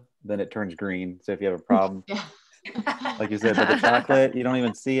vanilla, then it turns green. So if you have a problem, like you said, but the chocolate, you don't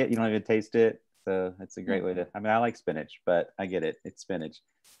even see it, you don't even taste it. So it's a great way to, I mean, I like spinach, but I get it. It's spinach.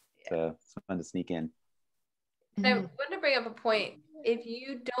 So it's fun to sneak in. And I wanted to bring up a point. If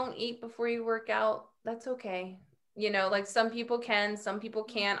you don't eat before you work out, that's okay. You know, like some people can, some people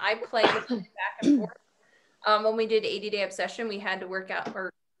can't. I play back and forth. When we did 80-day obsession, we had to work out, or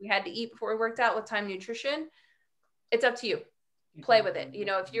we had to eat before we worked out with time nutrition. It's up to you. Play with it. You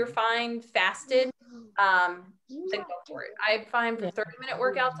know, if you're fine fasted, then go for it. I'm fine for 30-minute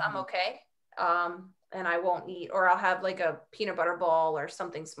workouts. I'm okay. And I won't eat, or I'll have like a peanut butter ball or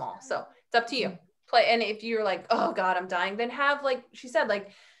something small. So it's up to you. Play. And if you're like, oh God, I'm dying, then have, like she said,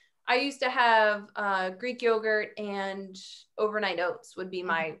 like I used to have Greek yogurt and overnight oats would be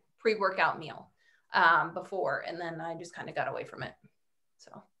my pre-workout meal before. And then I just kind of got away from it.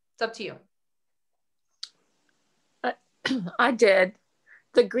 So it's up to you. I did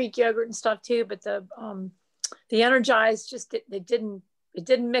the Greek yogurt and stuff too, but the Energized just it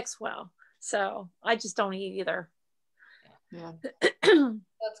didn't mix well. So I just don't eat either. Yeah.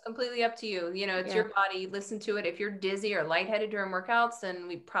 That's completely up to you. You know, it's your body. Listen to it. If you're dizzy or lightheaded during workouts, then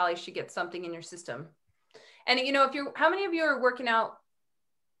we probably should get something in your system. And you know, how many of you are working out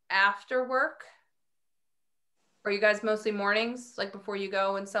after work? Are you guys mostly mornings, like before you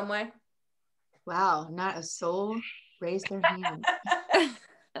go in some way? Wow, not a soul raised their hand.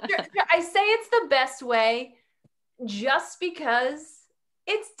 I say it's the best way just because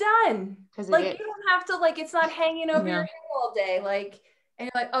it's done. Like you don't have to, like, it's not hanging over your head all day. Like, and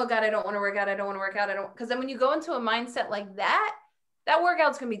you're like, oh God, I don't want to work out. I don't want to work out. Because then when you go into a mindset like that, that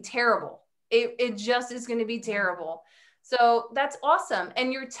workout's going to be terrible. It just is going to be terrible. So that's awesome.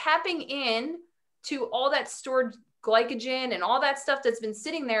 And you're tapping in to all that stored glycogen and all that stuff that's been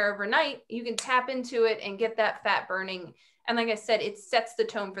sitting there overnight. You can tap into it and get that fat burning. And like I said, it sets the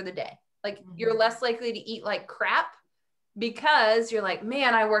tone for the day. Like you're less likely to eat like crap because you're like,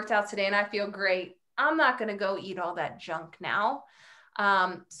 man, I worked out today and I feel great. I'm not going to go eat all that junk now.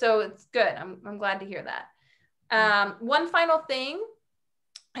 So it's good. I'm glad to hear that. One final thing.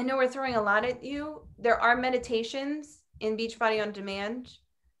 I know we're throwing a lot at you. There are meditations in Beachbody On Demand.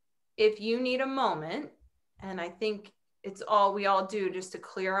 If you need a moment, and I think it's all we all do just to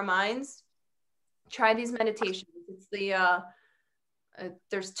clear our minds, try these meditations. It's the,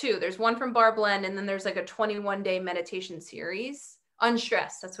 there's two. There's one from Barb Blend, and then there's like a 21-day meditation series.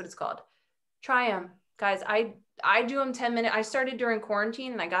 Unstressed, that's what it's called. Try them. Guys, I do them 10 minutes. I started during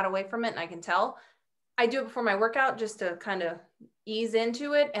quarantine and I got away from it, and I can tell. I do it before my workout just to kind of ease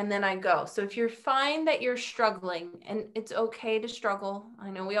into it, and then I go. So if you find that you're struggling, and it's okay to struggle, I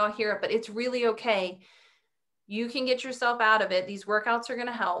know we all hear it, but it's really okay. You can get yourself out of it. These workouts are going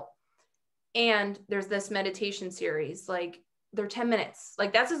to help. And there's this meditation series, like they're 10 minutes.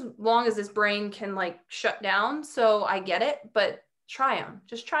 Like that's as long as this brain can like shut down. So I get it, but try them.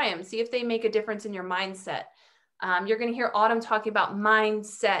 Just try them. See if they make a difference in your mindset. You're going to hear Autumn talking about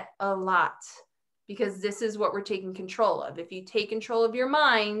mindset a lot, because this is what we're taking control of. If you take control of your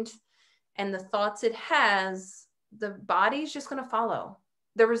mind and the thoughts it has, the body's just going to follow.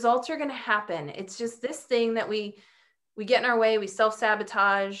 The results are going to happen. It's just this thing that we get in our way. We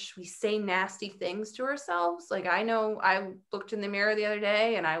self-sabotage. We say nasty things to ourselves. Like I know I looked in the mirror the other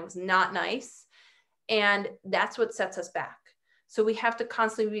day and I was not nice. And that's what sets us back. So we have to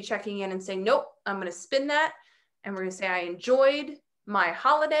constantly be checking in and saying, nope, I'm going to spin that. And we're going to say, I enjoyed my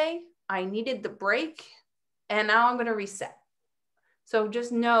holiday. I needed the break, and now I'm going to reset. So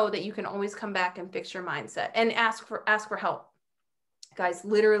just know that you can always come back and fix your mindset and ask for help. Guys,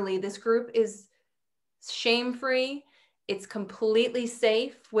 literally this group is shame-free. It's completely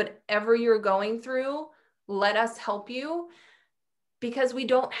safe. Whatever you're going through, let us help you, because we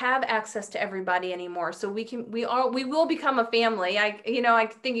don't have access to everybody anymore. So we will become a family. I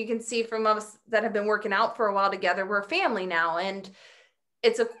think you can see from us that have been working out for a while together, we're a family now, and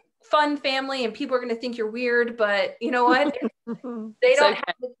it's a fun family, and people are going to think you're weird, but you know what? They don't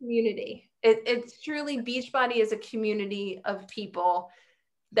have the community. It's truly, Beachbody is a community of people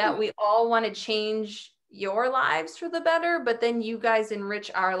that we all want to change your lives for the better, but then you guys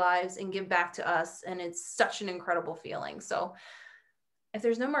enrich our lives and give back to us. And it's such an incredible feeling. So if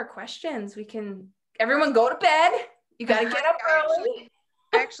there's no more questions, we can, everyone go to bed. You got to get up early.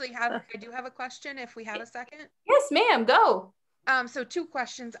 I do have a question if we have a second. Yes, ma'am, go. So two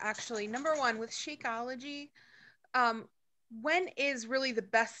questions actually. Number one, with Shakeology, when is really the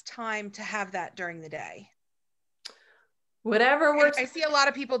best time to have that during the day? Whatever works. I see a lot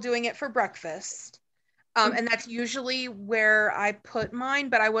of people doing it for breakfast. And that's usually where I put mine,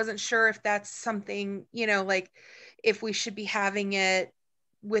 but I wasn't sure if that's something, you know, like if we should be having it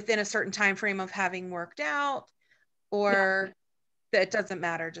within a certain time frame of having worked out, or that doesn't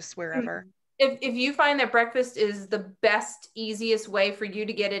matter, just wherever. If you find that breakfast is the best, easiest way for you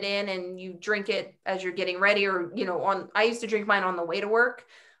to get it in, and you drink it as you're getting ready, or, you know, I used to drink mine on the way to work,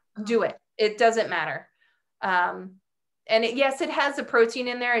 do it. It doesn't matter. And yes, it has the protein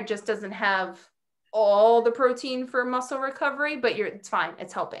in there. It just doesn't have all the protein for muscle recovery, but it's fine.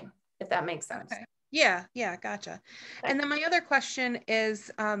 It's helping, if that makes sense. Okay. Yeah, gotcha. And then my other question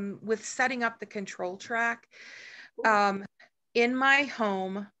is, with setting up the control track, in my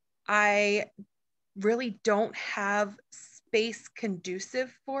home, I really don't have space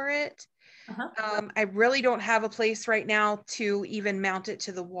conducive for it. I really don't have a place right now to even mount it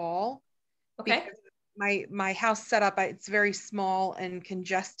to the wall. Okay. My house setup, it's very small and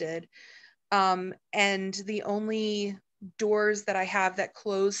congested. And the only doors that I have that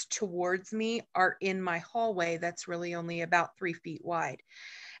close towards me are in my hallway. That's really only about 3 feet wide.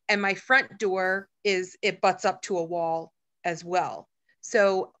 And my front door it butts up to a wall as well.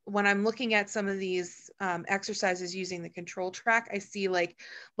 So when I'm looking at some of these exercises using the control track, I see like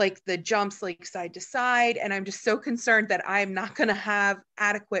the jumps like side to side. And I'm just so concerned that I'm not going to have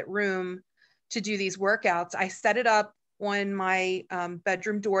adequate room to do these workouts. I set it up on my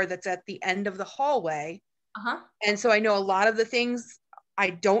bedroom door that's at the end of the hallway. And so I know a lot of the things,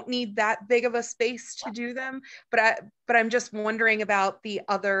 I don't need that big of a space to do them, but I'm just wondering about the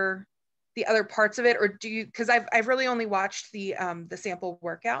other parts of it, or do you, because I've really only watched the sample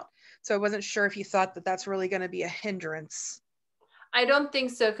workout, so I wasn't sure if you thought that that's really going to be a hindrance. I don't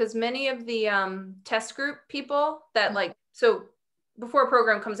think so, because many of the test group people that so before a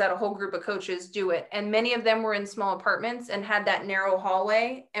program comes out, a whole group of coaches do it, and many of them were in small apartments and had that narrow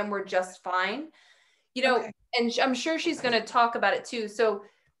hallway and were just fine, you know. And I'm sure she's going to talk about it too. So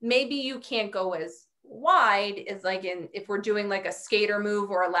maybe you can't go as wide as like if we're doing like a skater move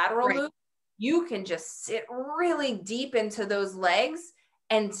or a lateral move, you can just sit really deep into those legs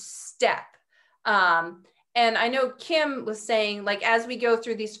and step. And I know Kim was saying, like, as we go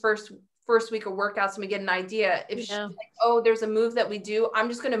through these first week of workouts and we get an idea, if she's like, oh, there's a move that we do, I'm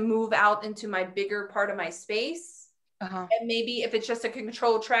just going to move out into my bigger part of my space. And maybe if it's just a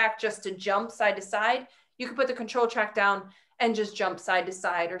control track, just to jump side to side, you could put the control track down and just jump side to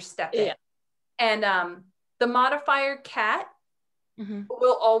side or step it. And the modifier cat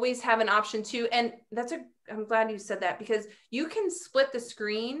will always have an option too. And I'm glad you said that, because you can split the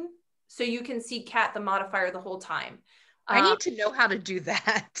screen so you can see cat, the modifier, the whole time. I need to know how to do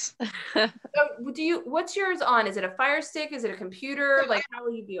that. What's yours on? Is it a Fire Stick? Is it a computer? Like, how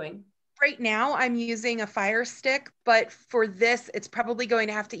are you viewing? Right now I'm using a Fire Stick, but for this, it's probably going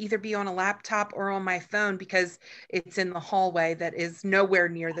to have to either be on a laptop or on my phone, because it's in the hallway that is nowhere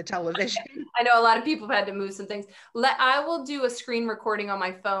near the television. I know a lot of people have had to move some things. I will do a screen recording on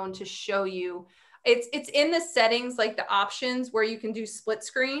my phone to show you. It's in the settings, like the options where you can do split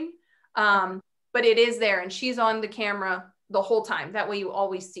screen, but it is there, and she's on the camera the whole time. That way you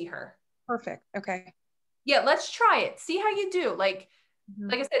always see her. Perfect. Okay. Yeah, let's try it. See how you do. Like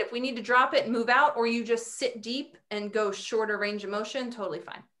I said, if we need to drop it and move out, or you just sit deep and go shorter range of motion, totally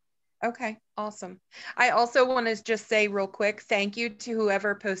fine. Okay, awesome. I also want to just say real quick, thank you to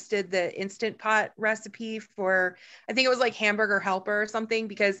whoever posted the Instant Pot recipe for, I think it was like Hamburger Helper or something,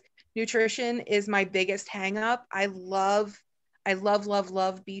 because nutrition is my biggest hang up. I love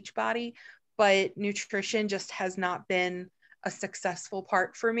Beachbody, but nutrition just has not been a successful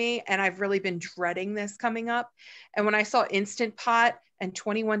part for me. And I've really been dreading this coming up. And when I saw Instant Pot and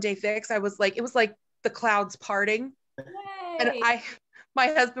 21 Day Fix, it was like the clouds parting. Yay. And my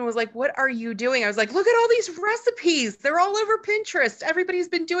husband was like, what are you doing? I was like, look at all these recipes. They're all over Pinterest. Everybody's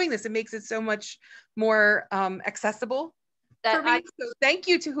been doing this. It makes it so much more accessible for me. So thank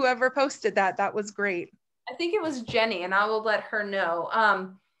you to whoever posted that. That was great. I think it was Jenny, and I will let her know.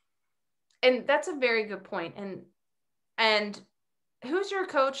 And that's a very good point. And who's your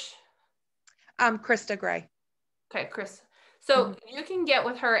coach? Krista Gray. Okay, Chris. So you can get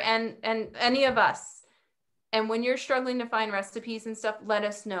with her and any of us. And when you're struggling to find recipes and stuff, let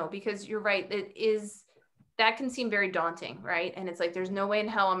us know, because you're right. That can seem very daunting, right? And it's like, there's no way in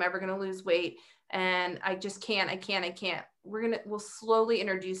hell I'm ever going to lose weight. And I just can't. We'll slowly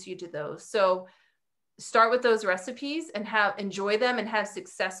introduce you to those. So start with those recipes and enjoy them and have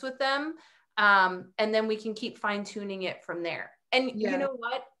success with them. And then we can keep fine tuning it from there. And you know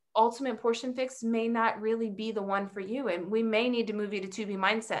what? Ultimate Portion Fix may not really be the one for you. And we may need to move you to 2B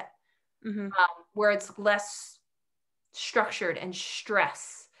Mindset, where it's less structured and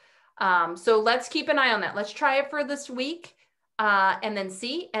stress. So let's keep an eye on that. Let's try it for this week and then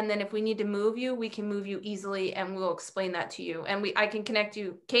see. And then if we need to move you, we can move you easily and we'll explain that to you. And I can connect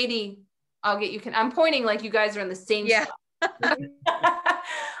you. Katie, I'll get you. I'm pointing like you guys are in the same spot.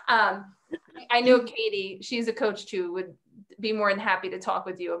 I know Katie, she's a coach too, would be more than happy to talk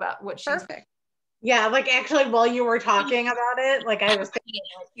with you about what she's. Perfect. Yeah, like actually while you were talking about it, like I was thinking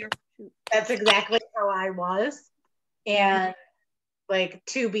like, that's exactly how I was. And like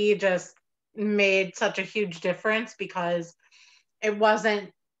 2B just made such a huge difference because it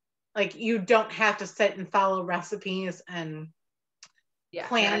wasn't like you don't have to sit and follow recipes and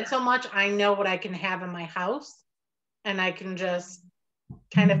plan so much. I know what I can have in my house and I can just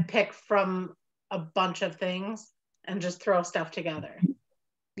kind of pick from a bunch of things and just throw stuff together.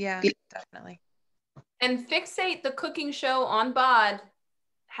 Yeah, definitely. And Fixate, the cooking show on BOD,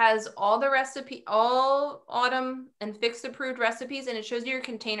 has all the recipe, all Autumn and Fix approved recipes, and it shows you your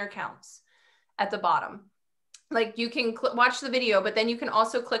container counts at the bottom. Like you can watch the video, but then you can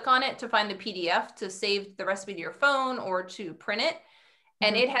also click on it to find the PDF to save the recipe to your phone or to print it.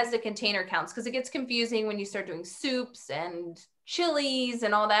 And it has the container counts because it gets confusing when you start doing soups and chilies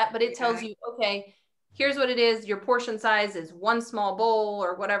and all that, but it tells you, okay, here's what it is. Your portion size is 1 small bowl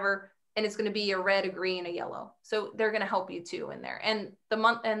or whatever. And it's going to be a red, a green, a yellow. So they're going to help you too in there. And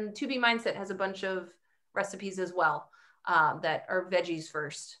 2B Mindset has a bunch of recipes as well that are veggies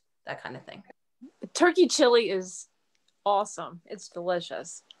first, that kind of thing. Turkey chili is awesome. It's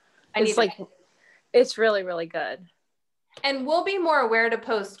delicious. It's really, really good. And we'll be more aware to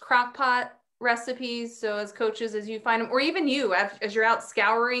post crock pot recipes. So as coaches, as you find them, or even you, as you're out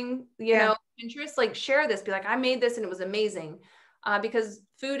scouring, you know, Pinterest, like share this, be like, I made this and it was amazing. Because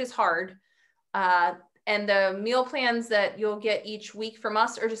food is hard. And the meal plans that you'll get each week from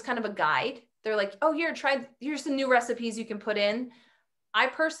us are just kind of a guide. They're like, oh, here's some new recipes you can put in. I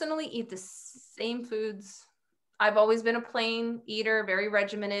personally eat the same foods. I've always been a plain eater, very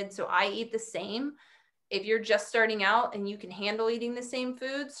regimented. So I eat the same. If you're just starting out and you can handle eating the same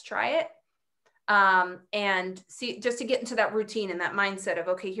foods, try it. And see, just to get into that routine and that mindset of,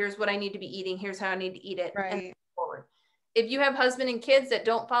 okay, here's what I need to be eating. Here's how I need to eat it. Right. And forward. If you have husband and kids that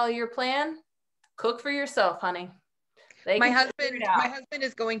don't follow your plan, cook for yourself, honey. My husband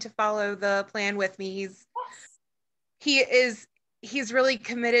is going to follow the plan with me. He's really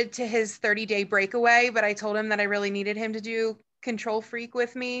committed to his 30-day breakaway, but I told him that I really needed him to do Control Freak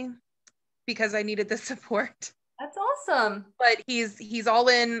with me because I needed the support. That's awesome. But he's all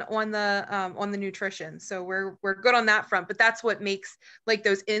in on the nutrition. So we're good on that front. But that's what makes like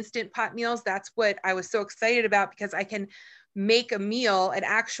those instant pot meals. That's what I was so excited about because I can make a meal, an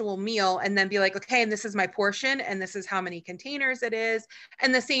actual meal, and then be like, okay, and this is my portion, and this is how many containers it is.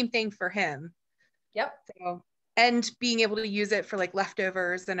 And the same thing for him. Yep. So, and being able to use it for like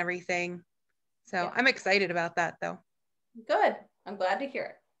leftovers and everything. So I'm excited about that though. Good. I'm glad to hear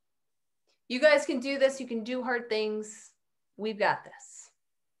it. You guys can do this. You can do hard things. We've got this.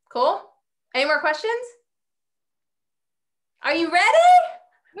 Cool? Any more questions? Are you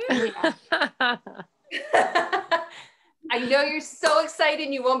ready? I know you're so excited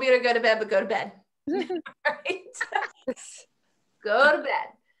and you won't be able to go to bed, but go to bed. Right? Go to bed.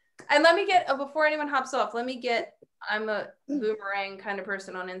 And let me get, before anyone hops off, I'm a boomerang kind of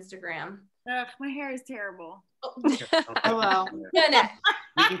person on Instagram. My hair is terrible. Oh, well. No.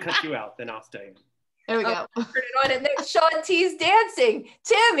 We can cut you out, then I'll stay. There we go. Turn it on, and there's Sean T's dancing.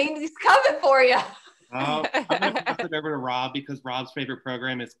 Tim, he's coming for you. I'm going to pass it over to Rob because Rob's favorite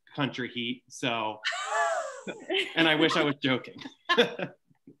program is Country Heat. So, and I wish I was joking.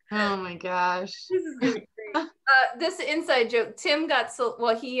 Oh my gosh. This is really great. This inside joke, Tim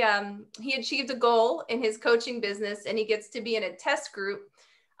he achieved a goal in his coaching business and he gets to be in a test group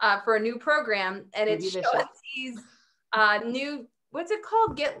for a new program, and it's Sean T's new, what's it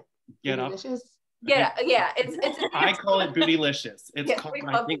called? Get Up. Yeah, it's I call it Bootylicious. It's called,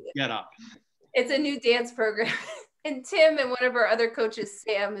 I think, Get Up. It's a new dance program. And Tim and one of our other coaches,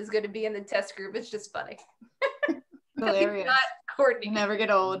 Sam, is going to be in the test group. It's just funny. Hilarious. You never get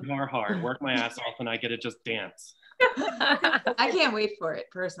old. You are hard. Work my ass off and I get to just dance. I can't wait for it,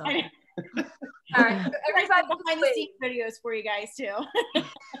 personally. All right. Everybody behind the scenes videos for you guys too. All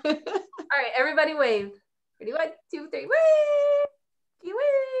right, everybody wave. Ready? 1, 2, 3, wave. You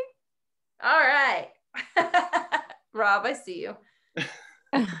wave. All right. Rob, I see you.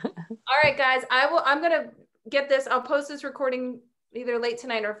 All right, guys. I'm gonna get this. I'll post this recording either late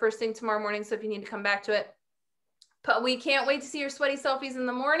tonight or first thing tomorrow morning. So if you need to come back to it. But we can't wait to see your sweaty selfies in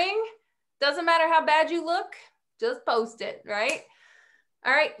the morning. Doesn't matter how bad you look, just post it, right?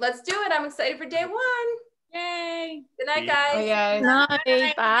 All right, let's do it. I'm excited for day 1. Yay. Good night, guys. Bye, guys.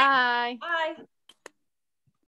 Night. Bye. Bye.